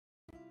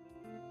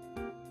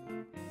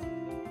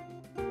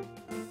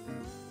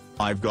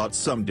I've got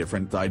some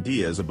different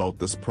ideas about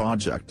this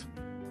project.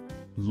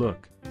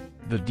 Look.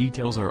 The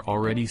details are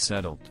already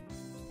settled.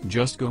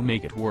 Just go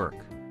make it work.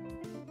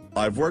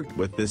 I've worked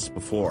with this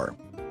before.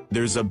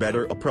 There's a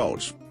better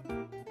approach.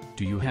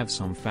 Do you have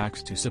some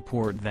facts to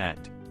support that?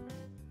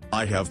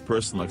 I have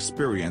personal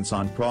experience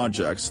on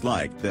projects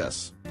like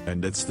this,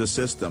 and it's the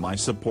system I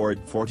support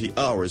 40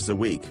 hours a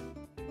week.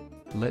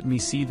 Let me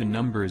see the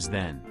numbers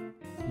then.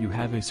 You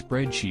have a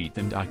spreadsheet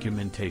and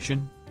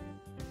documentation?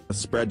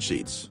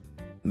 Spreadsheets.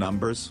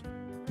 Numbers.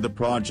 The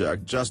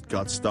project just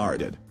got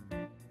started.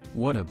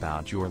 What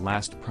about your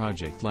last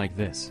project like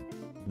this?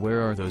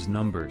 Where are those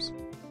numbers?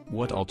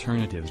 What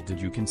alternatives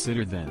did you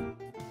consider then?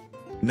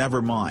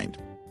 Never mind.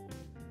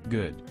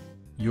 Good.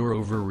 You're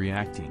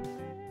overreacting.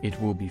 It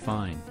will be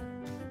fine.